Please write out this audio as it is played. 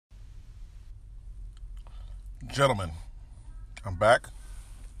Gentlemen, I'm back.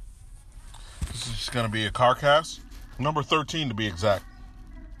 This is just going to be a car cast, number 13 to be exact.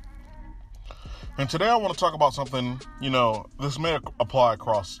 And today I want to talk about something, this may apply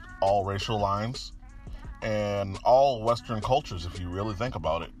across all racial lines and all Western cultures if you really think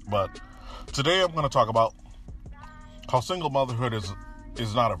about it. But today I'm going to talk about how single motherhood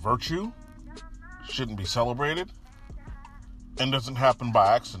is not a virtue, shouldn't be celebrated, and doesn't happen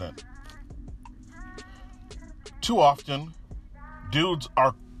by accident. Too often, dudes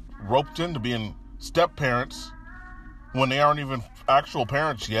are roped into being step parents when they aren't even actual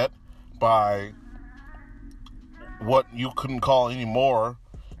parents yet by what you couldn't call any more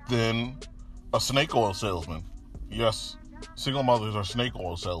than a snake oil salesman. Yes, single mothers are snake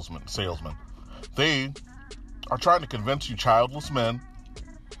oil salesmen. They are trying to convince you childless men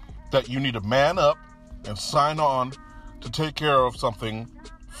that you need to man up and sign on to take care of something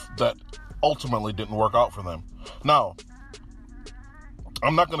that ultimately didn't work out for them. Now,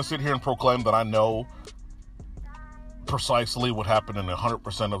 I'm not going to sit here and proclaim that I know precisely what happened in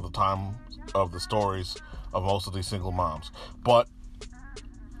 100% of the time of the stories of most of these single moms. But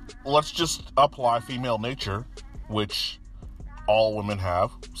let's just apply female nature, which all women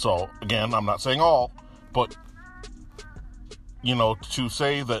have. So, again, I'm not saying all, but, to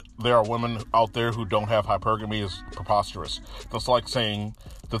say that there are women out there who don't have hypergamy is preposterous. That's like saying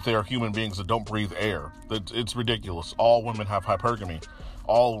that they are human beings that don't breathe air. It's ridiculous. All women have hypergamy.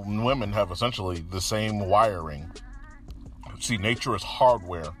 All women have essentially the same wiring. See, nature is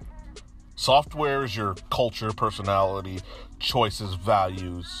hardware. Software is your culture, personality, choices,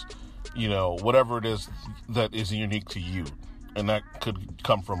 values, whatever it is that is unique to you. And that could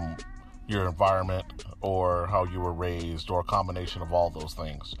come from your environment or how you were raised or a combination of all those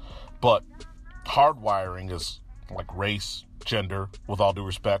things. But hardwiring is like race, gender, with all due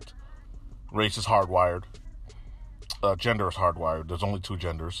respect. Race is hardwired. Gender is hardwired. There's only two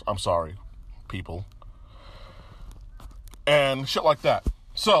genders. I'm sorry, people. And shit like that.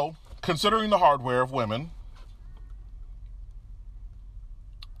 So, considering the hardware of women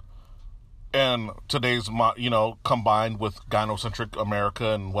and today's, combined with gynocentric America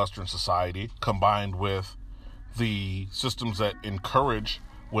and Western society, combined with the systems that encourage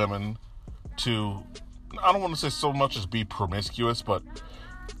women to, I don't want to say so much as be promiscuous, but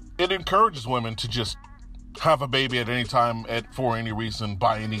it encourages women to just have a baby at any time, for any reason,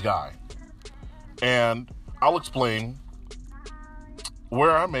 by any guy. And I'll explain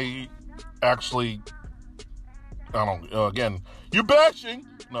where I may actually, again, you're bashing.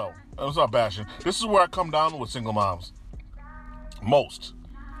 No, it's not bashing. This is where I come down with single moms. Most.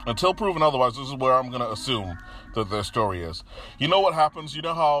 Until proven otherwise, this is where I'm going to assume that their story is. You know what happens? You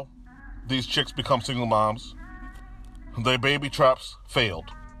know how these chicks become single moms? Their baby traps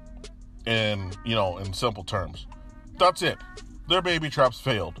failed. In simple terms. That's it. Their baby traps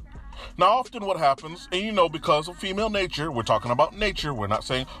failed. Now, often what happens, and because of female nature, we're talking about nature. We're not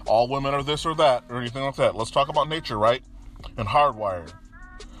saying all women are this or that or anything like that. Let's talk about nature, right? And hardwire.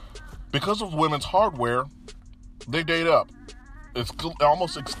 Because of women's hardware, they date up. It's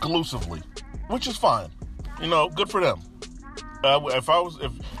almost exclusively, which is fine. Good for them.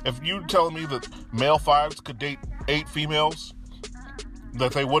 If you telling me that male fives could date 8 females,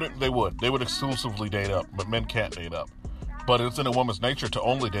 that they wouldn't, they would. They would exclusively date up, but men can't date up. But it's in a woman's nature to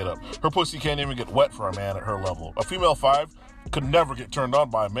only date up. Her pussy can't even get wet for a man at her level. A female 5 could never get turned on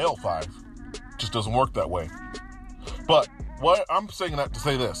by a male 5. Just doesn't work that way. But what I'm saying that to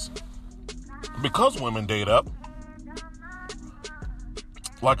say this. Because women date up,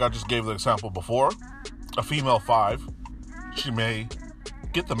 like I just gave the example before, a female 5, she may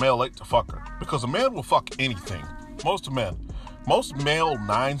get the male 8 to fuck her. Because a man will fuck anything. Most male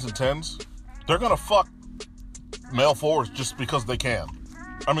 9s and 10s, they're gonna fuck male 4s just because they can.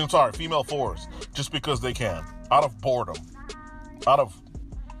 Female 4s, just because they can. Out of boredom. Out of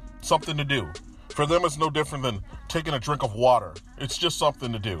something to do. For them, it's no different than taking a drink of water. It's just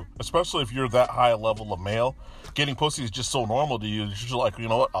something to do. Especially if you're that high a level of male. Getting pussy is just so normal to you. You're just like, you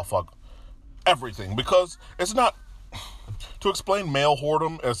know what? I'll fuck everything. Because it's not... To explain male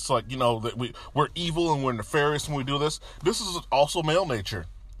whoredom as like, that we're evil and we're nefarious when we do this. This is also male nature.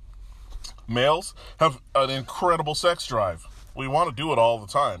 Males have an incredible sex drive. We want to do it all the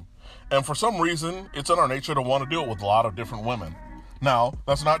time. And for some reason, it's in our nature to want to do it with a lot of different women. Now,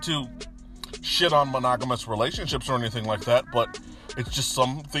 that's not to shit on monogamous relationships or anything like that, but it's just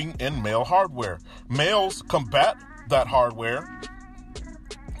something in male hardware. Males combat that hardware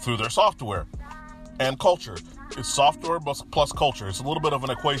through their software and culture. It's software plus culture. It's a little bit of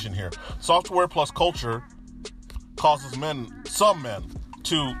an equation here. Software plus culture causes some men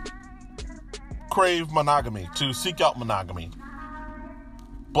to crave monogamy, to seek out monogamy.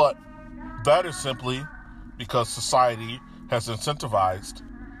 But that is simply because society has incentivized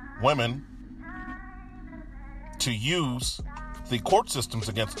women to use the court systems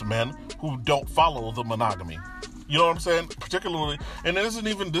against men who don't follow the monogamy. You know what I'm saying? Particularly, and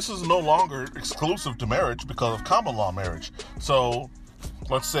this is no longer exclusive to marriage because of common law marriage. So,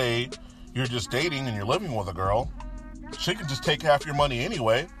 let's say you're just dating and you're living with a girl. She can just take half your money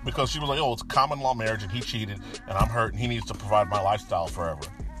anyway because she was like, oh, it's common law marriage and he cheated and I'm hurt and he needs to provide my lifestyle forever.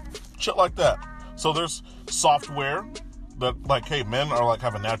 Shit like that. So there's software that, like, hey, men are like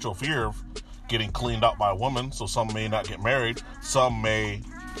have a natural fear of getting cleaned out by a woman, so some may not get married, some may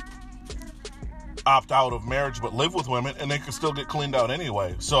opt out of marriage but live with women and they can still get cleaned out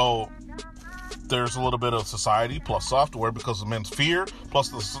anyway. So there's a little bit of society plus software because of men's fear plus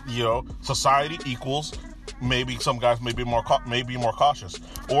the society equals maybe some guys may be more cautious,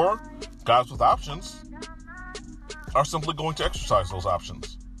 or guys with options are simply going to exercise those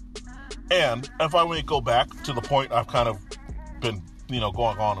options. And if I may go back to the point I've kind of been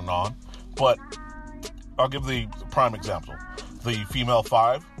going on and on, but I'll give the prime example. The female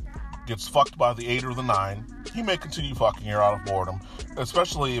 5 gets fucked by the 8 or the 9. He may continue fucking her out of boredom,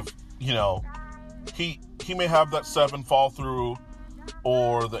 especially if he may have that 7 fall through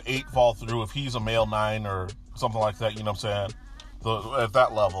or the 8 fall through if he's a male 9 or something like that. You know what I'm saying? At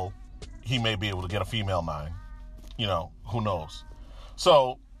that level, he may be able to get a female 9. Who knows?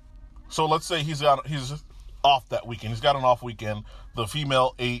 So let's say he's off that weekend. He's got an off weekend. The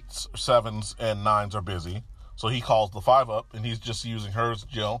female 8s, 7s, and 9s are busy. So he calls the 5 up, and he's just using her as,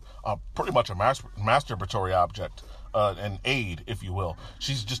 pretty much a masturbatory object, an aid, if you will.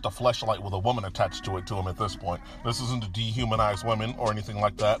 She's just a fleshlight with a woman attached to him at this point. This isn't to dehumanize women or anything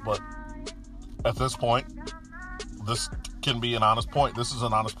like that, but at this point, this can be an honest point. This is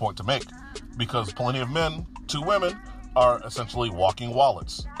an honest point to make, because plenty of men to women are essentially walking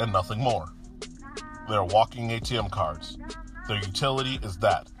wallets and nothing more. They're walking ATM cards. Their utility is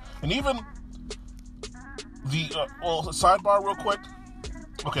that. And even sidebar real quick.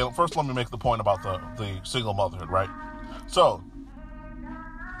 Okay, first let me make the point about the single motherhood, right? So,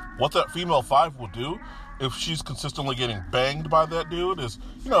 what that female 5 will do if she's consistently getting banged by that dude is,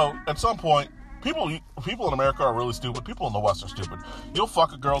 at some point, people in America are really stupid. People in the West are stupid. You'll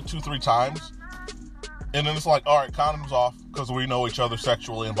fuck a girl 2-3 times, and then it's like, all right, condoms off because we know each other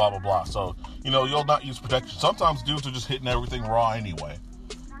sexually and blah, blah, blah. So, you'll not use protection. Sometimes dudes are just hitting everything raw anyway.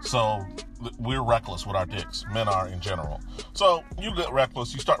 So, we're reckless with our dicks. Men are in general. So, you get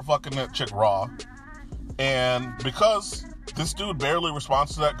reckless. You start fucking that chick raw. And because this dude barely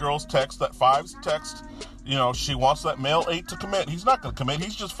responds to that girl's text, that 5's text, she wants that male 8 to commit. He's not going to commit.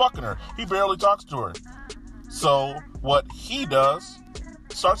 He's just fucking her. He barely talks to her. So, what he does,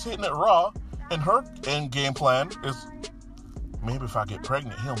 starts hitting it raw. And her end game plan is, maybe if I get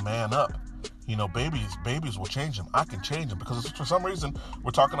pregnant, he'll man up. Babies will change him. I can change him because for some reason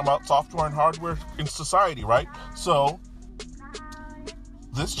we're talking about software and hardware in society, right? So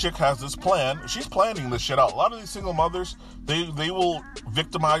this chick has this plan. She's planning this shit out. A lot of these single mothers, they will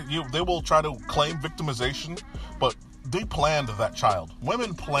victimize you. They will try to claim victimization, but they planned that child.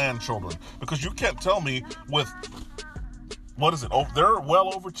 Women plan children because you can't tell me with, what is it? Oh, there are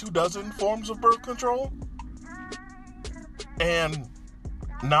well over 24 forms of birth control. And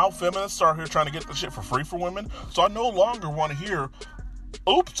now feminists are here trying to get the shit for free for women. So I no longer want to hear,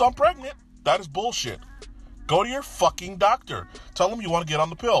 oops, I'm pregnant. That is bullshit. Go to your fucking doctor. Tell them you want to get on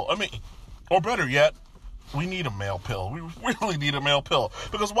the pill. Or better yet, we need a male pill. We really need a male pill.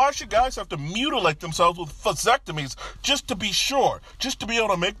 Because why should guys have to mutilate themselves with vasectomies just to be sure? Just to be able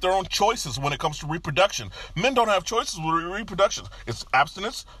to make their own choices when it comes to reproduction. Men don't have choices with reproduction. It's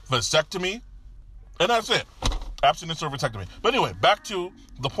abstinence, vasectomy, and that's it. Abstinence or vasectomy. But anyway, back to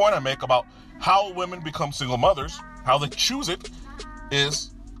the point I make about how women become single mothers, how they choose it,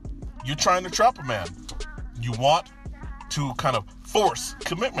 is you're trying to trap a man. You want to kind of force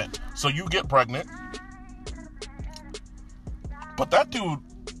commitment. So you get pregnant. But that dude,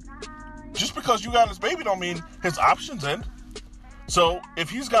 just because you got his baby don't mean his options end. So if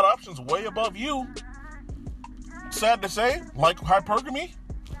he's got options way above you, sad to say, like hypergamy,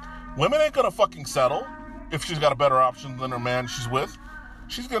 women ain't gonna fucking settle. If she's got a better option than her man she's with,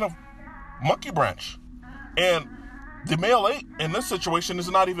 she's gonna monkey branch. And the male 8 in this situation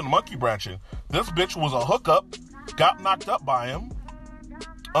is not even monkey branching. This bitch was a hookup, got knocked up by him,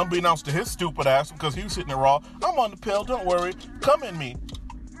 unbeknownst to his stupid ass because he was hitting it raw. I'm on the pill, don't worry, come in me.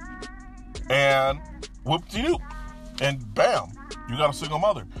 And whoop-de-doop. And bam, you got a single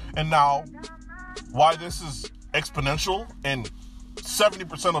mother. And now, why this is exponential in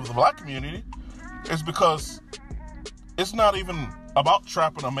 70% of the black community is because it's not even about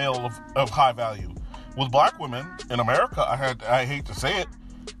trapping a male of high value. With black women in America, I hate to say it,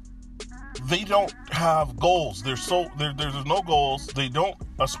 they don't have goals. There's no goals. They don't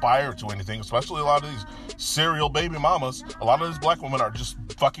aspire to anything, especially a lot of these serial baby mamas. A lot of these black women are just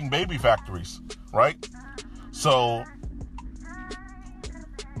fucking baby factories, right? So,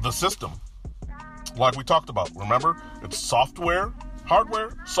 the system, like we talked about, remember? It's software,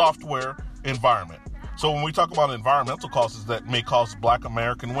 hardware, software, environment. So when we talk about environmental causes that may cause black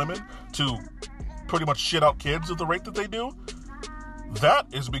American women to pretty much shit out kids at the rate that they do, that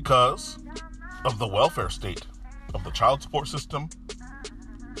is because of the welfare state, of the child support system,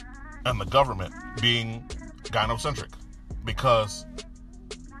 and the government being gynocentric. Because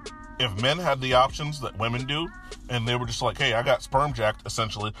if men had the options that women do, and they were just like, hey, I got sperm jacked,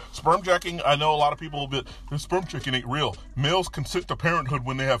 essentially. Sperm jacking, I know a lot of people will be, sperm jacking ain't real. Males consent to parenthood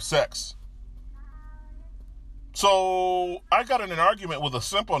when they have sex. So, I got in an argument with a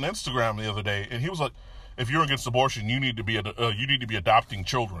simp on Instagram the other day, and he was like, if you're against abortion, you need to be adopting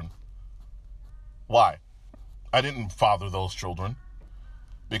children. Why? I didn't father those children.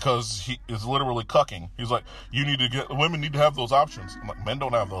 Because he is literally cucking. He's like, women need to have those options. I'm like, men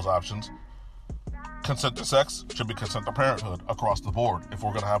don't have those options. Consent to sex should be consent to parenthood across the board if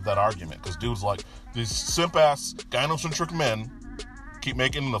we're going to have that argument. Because dudes like, these simp-ass, gynocentric men keep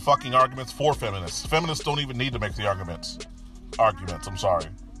making the fucking arguments for feminists. Feminists don't even need to make the arguments, I'm sorry.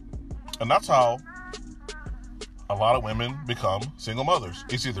 And that's how a lot of women become single mothers.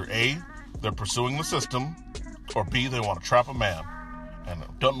 It's either A, they're pursuing the system, or B, they want to trap a man. And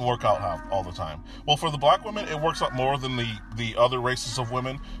it doesn't work out all the time. Well, for the black women, it works out more than the other races of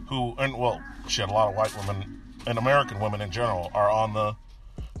women who, and well, shit, a lot of white women and American women in general are on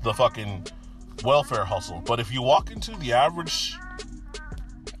the fucking welfare hustle. But if you walk into the average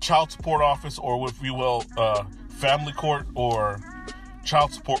child support office, or if you will, family court or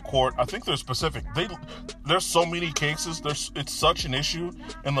child support court, I think they're specific. There's so many cases. It's such an issue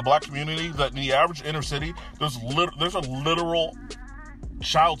in the black community that in the average inner city, there's a literal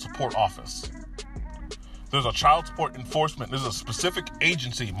child support office. There's a child support enforcement. There's a specific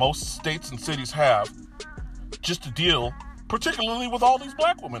agency most states and cities have just to deal particularly with all these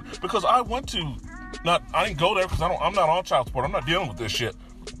black women. Because I didn't go there because I'm not on child support. I'm not dealing with this shit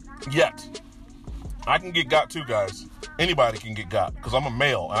yet. I can get got too, guys. Anybody can get got because I'm a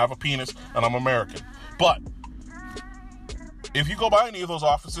male, I have a penis, and I'm American. But if you go by any of those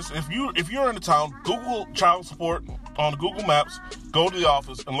offices, if you're in the town, Google child support on Google Maps, go to the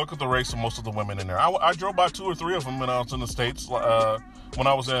office and look at the race of most of the women in there. I drove by 2 or 3 of them when I was in the States. When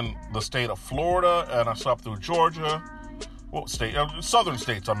I was in the state of Florida, and I stopped through Georgia. What state? Southern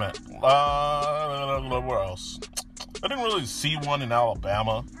states, I meant. Where else? I didn't really see one in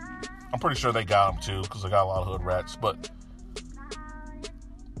Alabama. I'm pretty sure they got them too, because they got a lot of hood rats. But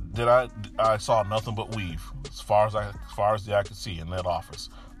I saw nothing but weave as far as the eye could see in that office,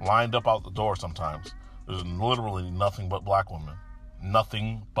 lined up out the door. Sometimes there's literally nothing but black women.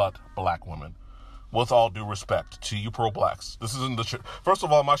 Nothing but black women. With all due respect to you pro-blacks, this isn't the show. First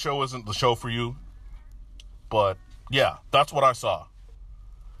of all, my show isn't the show for you. But yeah, that's what I saw.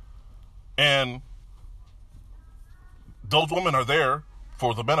 And those women are there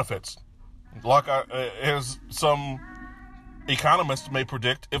for the benefits. Like as some economists may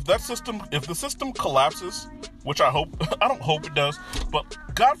predict, if the system collapses, which I don't hope it does, but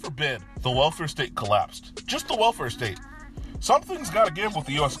God forbid the welfare state collapsed. Just the welfare state. Something's got to give with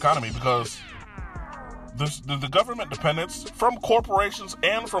the U.S. economy, because the government dependence from corporations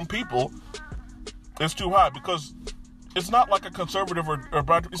and from people is too high, because it's not like a conservative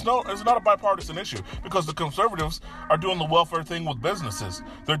it's not a bipartisan issue, because the conservatives are doing the welfare thing with businesses.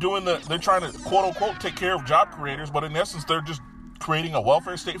 They're trying to quote unquote take care of job creators, but in essence they're just creating a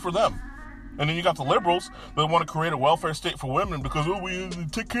welfare state for them. And then you got the liberals that want to create a welfare state for women because, we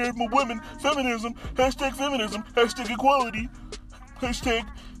take care of my women, feminism, hashtag equality, hashtag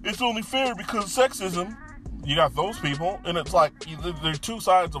it's only fair because sexism. You got those people, and it's like they're two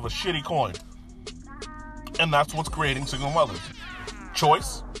sides of a shitty coin. And that's what's creating single mothers.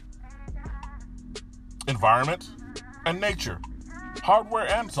 Choice, environment, and nature. Hardware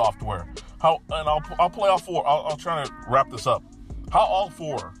and software. I'll play all four. I'll try to wrap this up. How all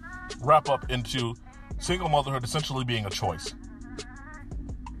four wrap up into single motherhood essentially being a choice.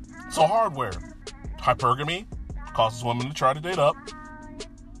 So hardware. Hypergamy causes women to try to date up.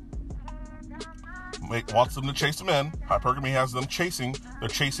 Wants them to chase men. Hypergamy has them chasing. They're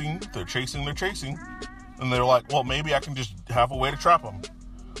chasing. And they're like, well, maybe I can just have a way to trap them.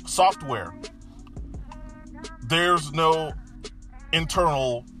 Software. There's no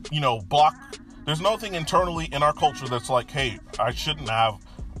internal, block There's nothing internally in our culture that's like, hey, I shouldn't have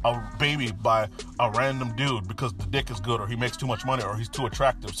a baby by a random dude because the dick is good or he makes too much money or he's too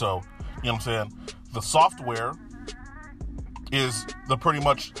attractive. So, you know what I'm saying? The software is the pretty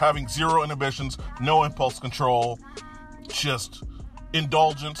much having zero inhibitions, no impulse control, just an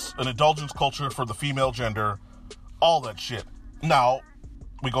indulgence culture for the female gender, all that shit. Now,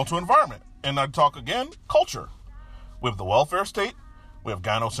 we go to environment, and I talk again, culture. We have the welfare state, we have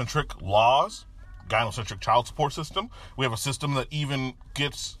gynocentric laws, gynocentric child support system, we have a system that even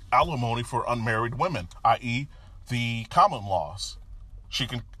gets alimony for unmarried women, i.e. the common laws.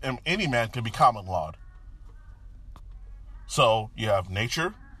 Any man can be common lawed. So you have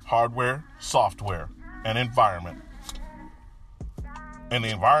nature, hardware, software, and environment. And the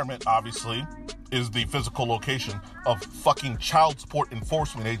environment, obviously, is the physical location of fucking child support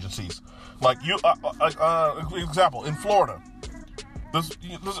enforcement agencies. Like example, in Florida, there's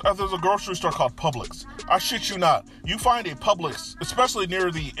a grocery store called Publix. I shit you not. You find a Publix, especially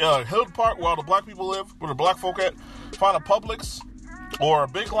near the hood part where all the black people live, where the black folk at, find a Publix or a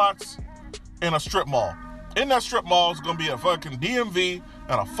Big Lots in a strip mall. In that strip mall is going to be a fucking DMV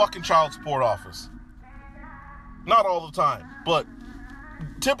and a fucking child support office. Not all the time, but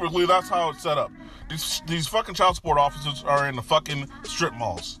typically that's how it's set up. These fucking child support offices are in the fucking strip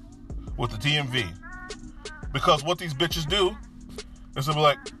malls with the DMV. Because what these bitches do is they'll be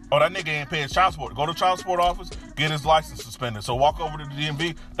like, oh, that nigga ain't paying child support. Go to the child support office, get his license suspended. So walk over to the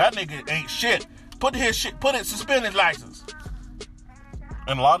DMV, that nigga ain't shit. Suspend his license.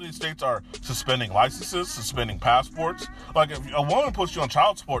 And a lot of these states are suspending licenses, suspending passports. Like, if a woman puts you on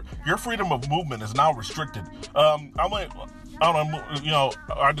child support, your freedom of movement is now restricted. I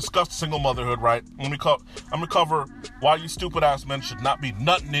discussed single motherhood, right? I'm gonna cover why you stupid ass men should not be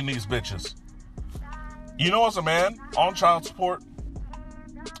nutting in these bitches. You know, as a man on child support,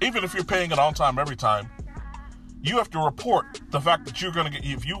 even if you're paying it on time every time, you have to report the fact that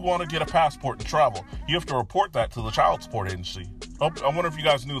if you want to get a passport and travel, you have to report that to the child support agency. I wonder if you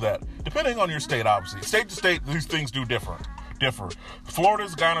guys knew that. Depending on your state, obviously. State to state, these things do differ.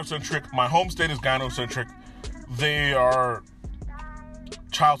 Florida's gynocentric. My home state is gynocentric. They are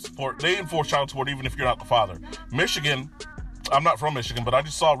child support. They enforce child support even if you're not the father. Michigan, I'm not from Michigan, but I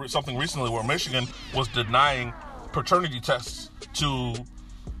just saw something recently where Michigan was denying paternity tests to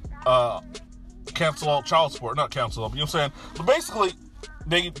cancel out child support. Not cancel out, you know what I'm saying? But basically,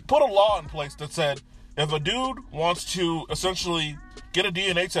 they put a law in place that said, if a dude wants to essentially get a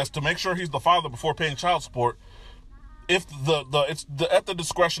DNA test to make sure he's the father before paying child support, it's at the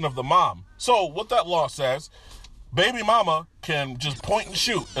discretion of the mom. So what that law says, baby mama can just point and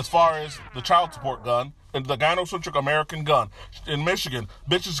shoot as far as the child support gun, and the gynocentric American gun. In Michigan,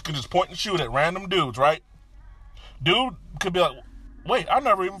 bitches can just point and shoot at random dudes, right? Dude could be like, wait, I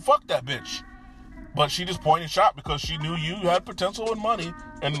never even fucked that bitch. But she just pointed and shot because she knew you had potential and money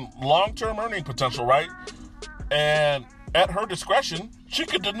and long-term earning potential, right? And at her discretion, she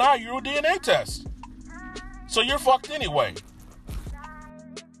could deny you a DNA test. So you're fucked anyway.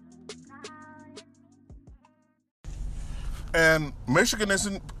 And Michigan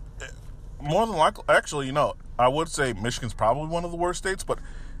isn't, more than likely, actually, I would say Michigan's probably one of the worst states, but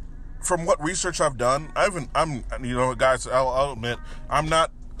from what research I've done, guys, I'll admit, I'm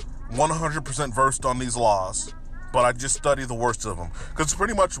not 100% versed on these laws, but I just study the worst of them. Because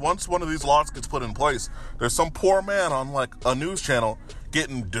pretty much once one of these laws gets put in place, there's some poor man on like a news channel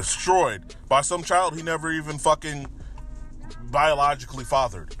getting destroyed by some child he never even fucking biologically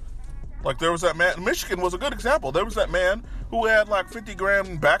fathered. Like there was that man, Michigan was a good example. There was that man who had like 50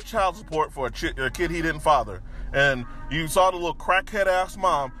 grand back child support for a kid he didn't father. And you saw the little crackhead ass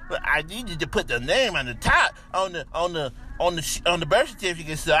mom. I needed to put the name on the top on the birth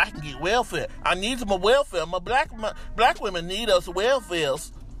certificate so I can get welfare. I need some welfare. My black women need us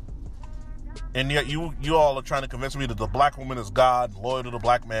welfares. And yet you all are trying to convince me that the black woman is God, loyal to the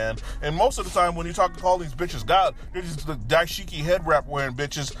black man. And most of the time when you call these bitches God, they're just the dashiki head wrap wearing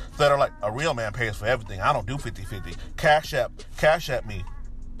bitches that are like, a real man pays for everything. I don't do 50-50. Cash app me.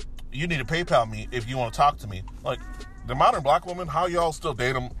 You need to PayPal me if you want to talk to me. Like, the modern black woman, how y'all still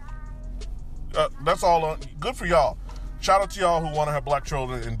date them? That's all. Good for y'all. Shout out to y'all who want to have black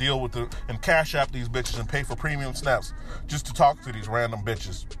children and deal with and cash app these bitches and pay for premium snaps just to talk to these random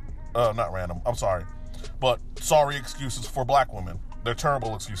bitches. Not random, I'm sorry. But sorry excuses for black women. They're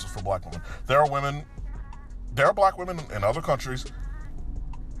terrible excuses for black women. There are black women in other countries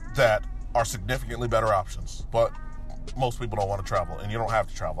that are significantly better options. But most people don't want to travel, and you don't have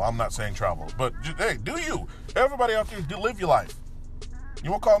to travel. I'm not saying travel. But, hey, do you? Everybody out there, live your life.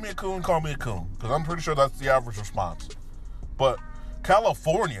 You want to call me a coon? Call me a coon. Because I'm pretty sure that's the average response. But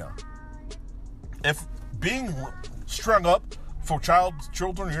California If being strung up for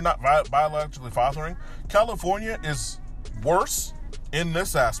children you're not biologically fathering, California is worse in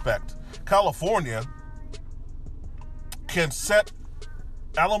this aspect. California can set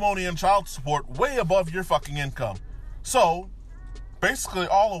alimony and child support way above your fucking income. So, basically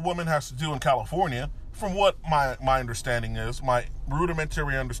all a woman has to do in California, from what my understanding is, my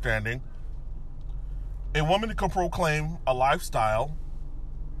rudimentary understanding, a woman can proclaim a lifestyle,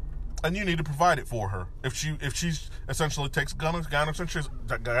 and you need to provide it for her. If she's essentially takes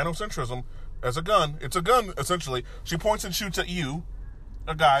gynocentrism as a gun, it's a gun, essentially. She points and shoots at you,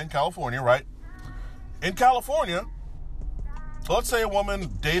 a guy in California, right? In California, let's say a woman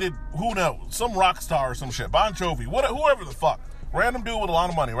dated, who knows, some rock star or some shit, Bon Jovi, whoever the fuck, random dude with a lot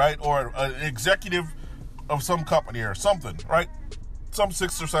of money, right? Or an executive of some company or something, right? Some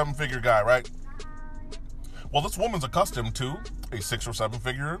 6 or 7 figure guy, right? Well, this woman's accustomed to a 6 or 7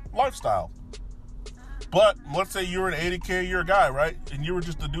 figure lifestyle. But let's say you're an 80K a year guy, right? And you were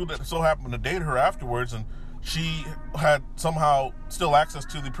just the dude that so happened to date her afterwards, and she had somehow still access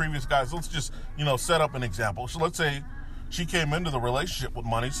to the previous guys. Let's just, set up an example. So let's say she came into the relationship with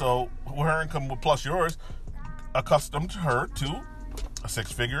money, so her income would plus yours, accustomed her to a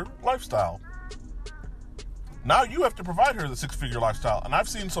 6-figure lifestyle. Now you have to provide her the 6-figure lifestyle. And I've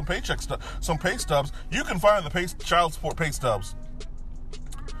seen some pay stubs. You can find the child support pay stubs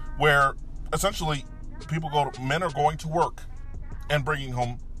where essentially men are going to work and bringing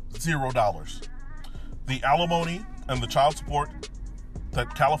home $0. The alimony and the child support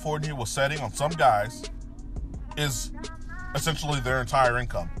that California was setting on some guys is essentially their entire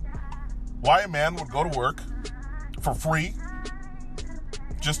income. Why a man would go to work for free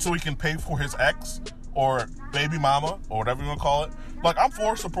just so he can pay for his ex or baby mama, or whatever you want to call it. Like, I'm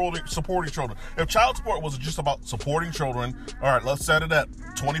for supporting children. If child support was just about supporting children, all right, let's set it at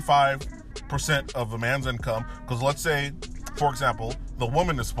 25% of a man's income. Because let's say, for example, the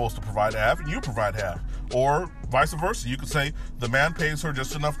woman is supposed to provide half and you provide half. Or vice versa. You could say the man pays her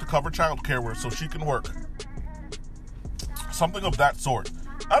just enough to cover child care so she can work. Something of that sort.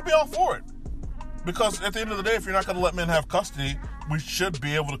 I'd be all for it. Because at the end of the day, if you're not going to let men have custody, we should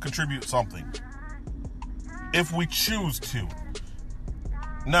be able to contribute something. If we choose to.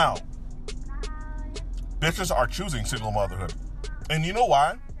 Now, bitches are choosing single motherhood. And you know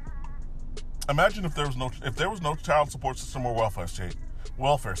why? Imagine if there was no child support system or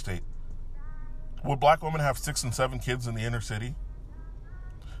welfare state. Would black women have 6 and 7 kids in the inner city?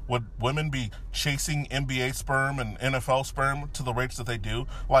 Would women be chasing NBA sperm and NFL sperm to the rates that they do?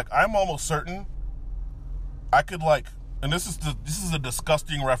 Like, I'm almost certain I could, and this is a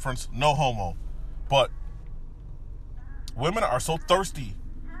disgusting reference, no homo, but women are so thirsty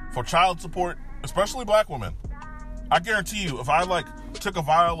for child support, especially black women. I guarantee you, if I took a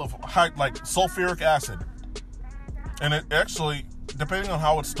vial of sulfuric acid, and it actually, depending on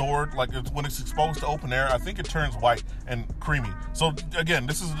how it's stored, when it's exposed to open air, I think it turns white and creamy. So again,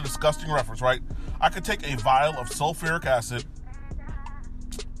 this is a disgusting reference, right? I could take a vial of sulfuric acid,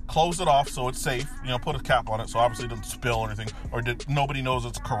 close it off so it's safe, put a cap on it so obviously it doesn't spill or anything, or nobody knows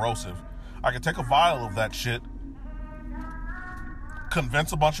it's corrosive. I could take a vial of that shit,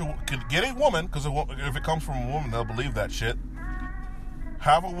 get a woman, because if it comes from a woman, they'll believe that shit.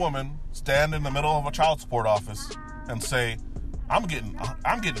 Have a woman stand in the middle of a child support office and say, I'm getting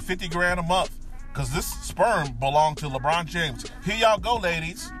 $50,000 a month because this sperm belonged to LeBron James. Here y'all go,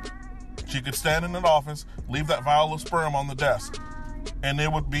 ladies. She could stand in an office, leave that vial of sperm on the desk, and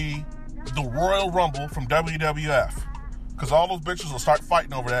it would be the Royal Rumble from WWF, because all those bitches will start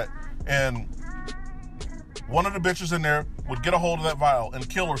fighting over that, and one of the bitches in there would get a hold of that vial and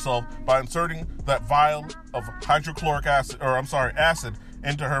kill herself by inserting that vial of acid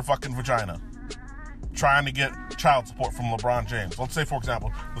into her fucking vagina, trying to get child support from LeBron James. Let's say, for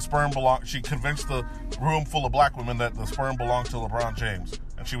example, she convinced the room full of black women that the sperm belonged to LeBron James,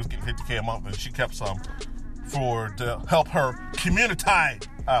 and she was getting $50,000 a month, and she kept some to help her community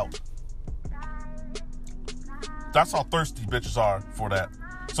out. That's how thirsty bitches are for that.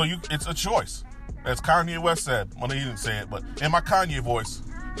 So it's a choice. As Kanye West said, well, he didn't say it, but in my Kanye voice,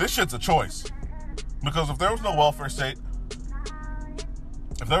 this shit's a choice. Because if there was no welfare state,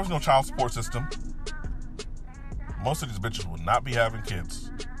 if there was no child support system, most of these bitches would not be having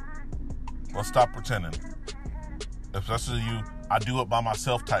kids. Let's stop pretending. Especially you, I do it by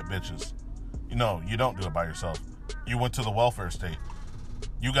myself type bitches. You don't do it by yourself. You went to the welfare state.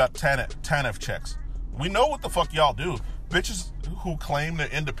 You got TANF checks. We know what the fuck y'all do. Bitches who claim they're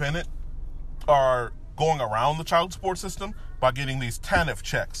independent are going around the child support system by getting these TANF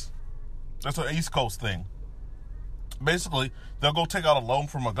checks. That's an East Coast thing. Basically, they'll go take out a loan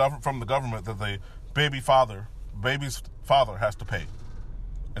from the government that the baby's father has to pay.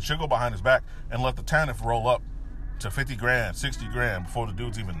 And she'll go behind his back and let the TANF roll up to 50 grand, 60 grand before the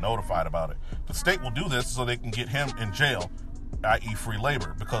dude's even notified about it. The state will do this so they can get him in jail, i.e. free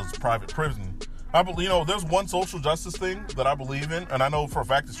labor, because private prison. I believe, there's one social justice thing that I believe in, and I know for a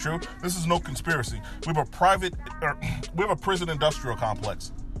fact it's true. This is no conspiracy. We have a prison industrial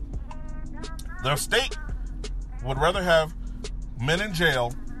complex. The state would rather have men in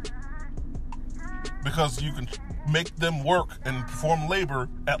jail because you can make them work and perform labor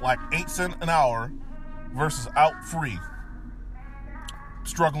at like 8 cents an hour versus out free,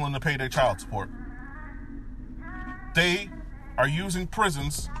 struggling to pay their child support. They are using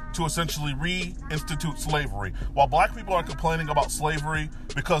prisons to essentially reinstitute slavery. While black people are complaining about slavery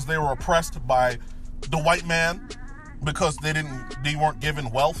because they were oppressed by the white man because they weren't given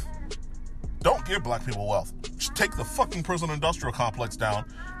wealth, don't give black people wealth. Just take the fucking prison industrial complex down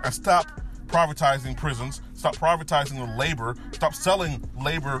and stop privatizing prisons, stop privatizing the labor, stop selling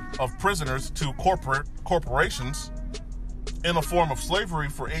labor of prisoners to corporations in a form of slavery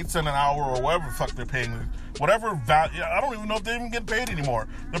for 8 cents an hour or whatever the fuck they're paying. Whatever value, I don't even know if they even get paid anymore.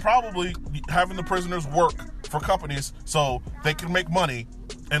 They're probably having the prisoners work for companies so they can make money,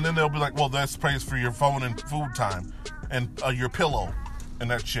 and then they'll be like, well, this pays for your phone and food time and your pillow and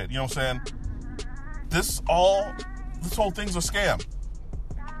that shit. You know what I'm saying? This whole thing's a scam.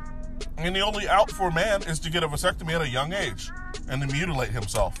 And the only out for a man is to get a vasectomy at a young age and to mutilate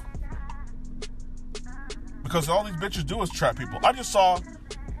himself. Because all these bitches do is trap people. I just saw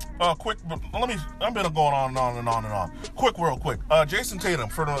I've been going on and on and on and on. Real quick. Jason Tatum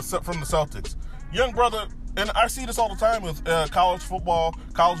from the Celtics. Young brother, and I see this all the time with college football,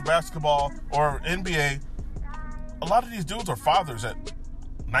 college basketball, or NBA. A lot of these dudes are fathers at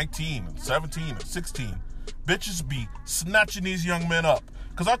 19, 17, 16. Bitches be snatching these young men up.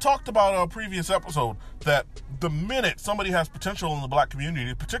 Because I talked about in a previous episode that the minute somebody has potential in the black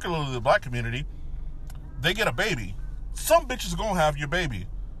community, particularly the black community, they get a baby. Some bitches are going to have your baby.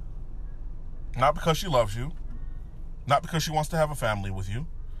 Not because she loves you, not because she wants to have a family with you,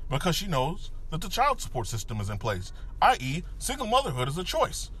 because she knows that the child support system is in place, i.e. single motherhood is a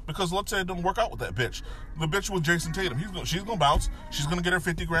choice. Because let's say it doesn't work out with that bitch. The bitch with Jason Tatum, she's going to bounce. She's going to get her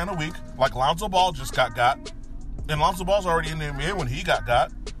 50 grand a week like Lonzo Ball just got. And Lonzo Ball's already in the NBA when he got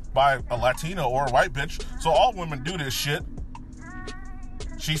by a Latina or a white bitch. So all women do this shit.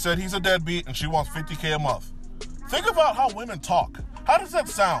 She said he's a deadbeat and she wants $50K a month. Think about how women talk. How does that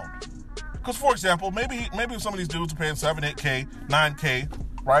sound? Because, for example, maybe some of these dudes are paying 7, 8K, 9K,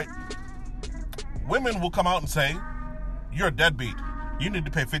 right? Women will come out and say, you're a deadbeat. You need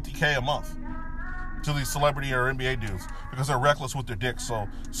to pay $50K a month to these celebrity or NBA dudes because they're reckless with their dicks. So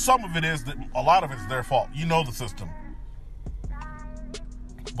some of it is that a lot of it's their fault. You know the system.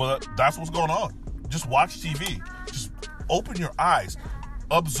 But that's what's going on. Just watch TV. Just open your eyes.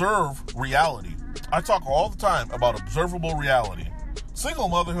 Observe reality. I talk all the time about observable reality. Single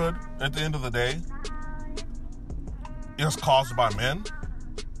motherhood, at the end of the day, is caused by men,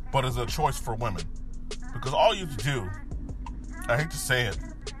 but is a choice for women. Because all you have to do, I hate to say it,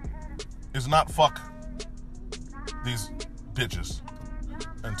 is not fuck these bitches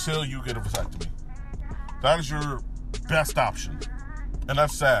until you get a vasectomy. That is your best option. And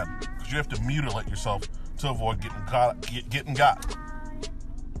that's sad, because you have to mutilate yourself to avoid getting got.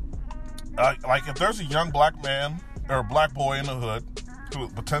 Like, if there's a young black man or a black boy in the hood who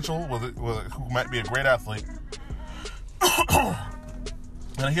has potential, who might be a great athlete,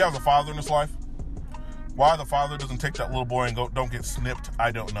 and he has a father in his life, why the father doesn't take that little boy and don't get snipped,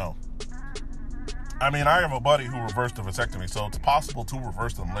 I don't know. I mean, I have a buddy who reversed a vasectomy, so it's possible to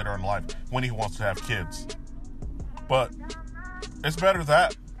reverse them later in life when he wants to have kids. But it's better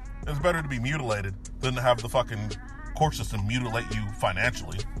to be mutilated than to have the fucking court system mutilate you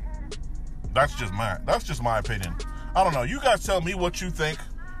financially. That's just my opinion. I don't know. You guys tell me what you think.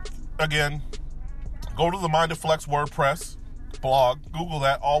 Again, go to the Mind of Flex WordPress blog. Google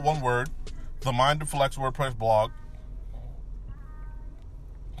that, all one word. The Mind of Flex WordPress blog.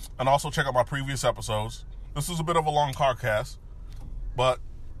 And also check out my previous episodes. This is a bit of a long carcast. But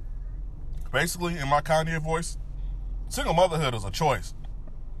basically, in my Kanye voice, single motherhood is a choice.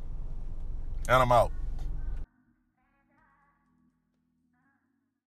 And I'm out.